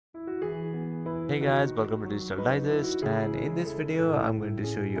Hey guys, welcome to Digital Digest, and in this video I'm going to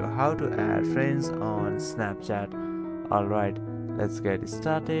show you how to add friends on Snapchat. Alright, let's get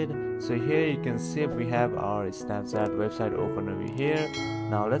started. So here you can see we have our Snapchat website open over here.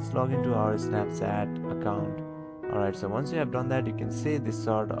 Now let's log into our Snapchat account. Alright, so once you have done that, you can see this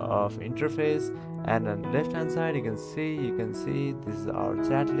sort of interface, and on the left hand side you can see this is our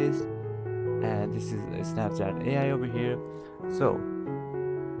chat list, and this is Snapchat AI over here. So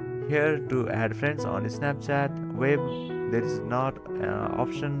here to add friends on Snapchat web, there is not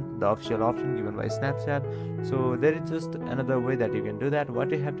the official option given by Snapchat. So there is just another way that you can do that.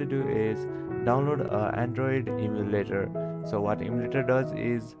 What you have to do is download a Android emulator. So what emulator does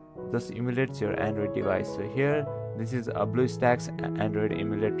is just emulates your Android device. So here this is a BlueStacks Android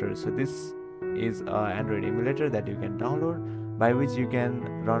emulator. So this is a Android emulator that you can download, by which you can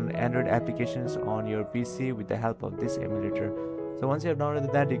run Android applications on your PC with the help of this emulator. So once you have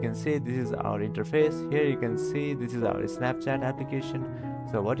downloaded that, you can see this is our interface. Here you can see this is our Snapchat application.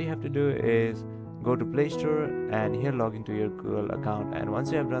 So what you have to do is go to Play Store and here log into your Google account, and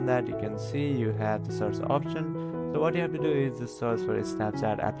once you have done that, you can see you have the search option. So what you have to do is just search for a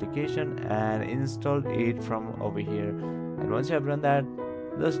Snapchat application and install it from over here. And once you have done that,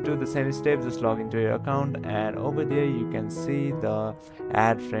 just do the same step, just log into your account, and over there you can see the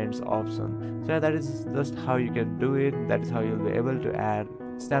add friends option. So that is just how you can do it. That is how you'll be able to add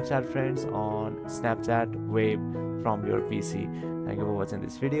Snapchat friends on Snapchat web from your PC. Thank you for watching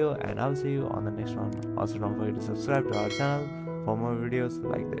this video, and I'll see you on the next one. Also don't forget to subscribe to our channel for more videos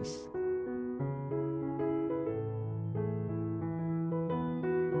like this.